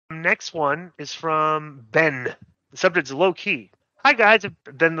next one is from Ben. The subject's low key. Hi guys,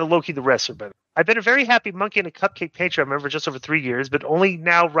 Ben the low key the wrestler. By the way. I've been a very happy monkey and a cupcake patron member for just over 3 years, but only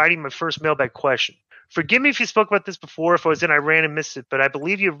now writing my first mailbag question. Forgive me if you spoke about this before, if I was in Iran and missed it, but I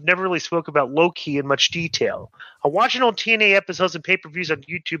believe you've never really spoke about Low-Key in much detail. I'm watching old TNA episodes and pay-per-views on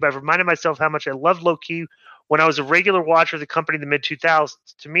YouTube. I've reminded myself how much I loved Low-Key when I was a regular watcher of the company in the mid-2000s.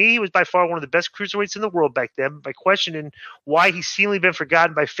 To me, he was by far one of the best cruiserweights in the world back then. By questioning why he's seemingly been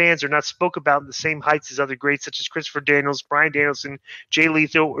forgotten by fans or not spoke about in the same heights as other greats such as Christopher Daniels, Bryan Danielson, Jay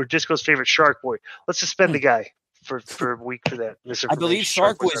Lethal, or Disco's favorite Shark Boy. Let's suspend the guy for a week for that. I believe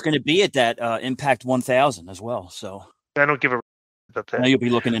Shark Boy is going to be at that Impact 1000 as well. So I don't give a about that. Now you'll be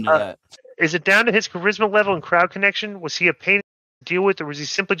looking into that. Is it down to his charisma level and crowd connection? Was he a pain to deal with, or was he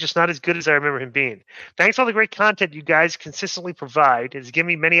simply just not as good as I remember him being? Thanks for all the great content you guys consistently provide. It's given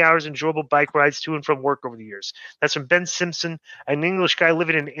me many hours of enjoyable bike rides to and from work over the years. That's from Ben Simpson, an English guy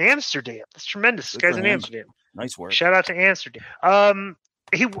living in Amsterdam. That's tremendous. This guy's in Amsterdam. Nice work. Shout out to Amsterdam.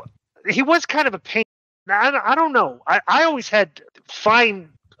 He was kind of a pain. I don't know. I always had fine,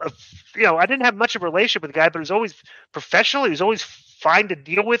 I didn't have much of a relationship with the guy, but it was always professional. He was always fine to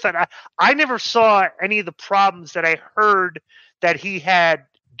deal with. And I never saw any of the problems that I heard that he had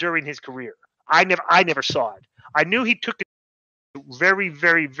during his career. I never saw it. I knew he took it very,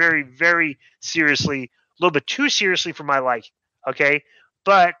 very, very, very seriously, a little bit too seriously for my liking. Okay.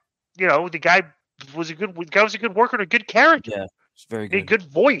 But, the guy was a good worker and a good character. Yeah. It's very good. A good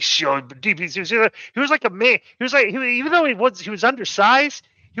voice, He was like a man. He was like, even though he was undersized,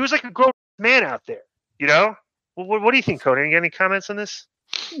 he was like a grown man out there. What do you think, Konnan? You got any comments on this?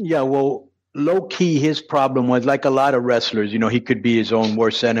 Yeah, well, low key, his problem was like a lot of wrestlers. He could be his own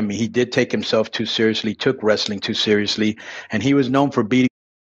worst enemy. He did take himself too seriously, took wrestling too seriously, and he was known for beating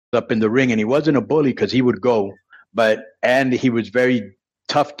up in the ring. And he wasn't a bully because he would go, and he was very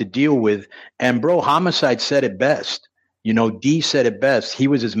tough to deal with. And bro, Homicide said it best. D said it best. He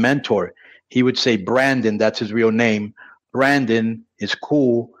was his mentor. He would say, Brandon, that's his real name. Brandon is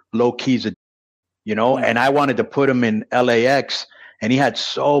cool. Low key's and I wanted to put him in LAX, and he had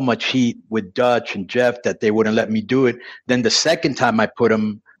so much heat with Dutch and Jeff that they wouldn't let me do it. Then the second time I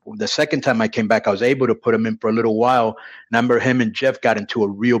came back, I was able to put him in for a little while. And I remember him and Jeff got into a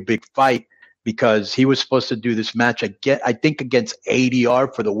real big fight because he was supposed to do this match, I think against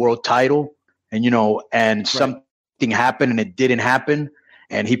ADR for the world title. And something happened and it didn't happen.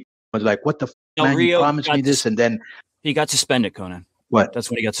 And he was like, what the man, you promised me this. And then he got suspended, Konnan. What? That's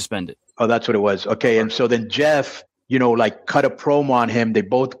when he got suspended. Oh, that's what it was. Okay. And so then Jeff, cut a promo on him.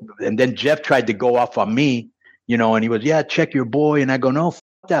 And then Jeff tried to go off on me, and he was, yeah, check your boy. And I go, no, f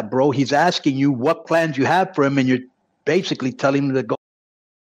that, bro. He's asking you what plans you have for him. And you're basically telling him to go.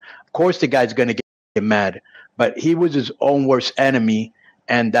 Of course, the guy's going to get mad, but he was his own worst enemy.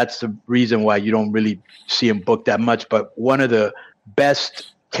 And that's the reason why you don't really see him booked that much. But one of the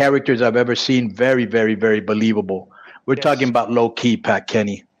best characters I've ever seen, very, very, very believable. We're talking about Low Key, Pat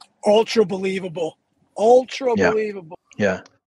Kenny. Ultra believable. Ultra believable. Yeah.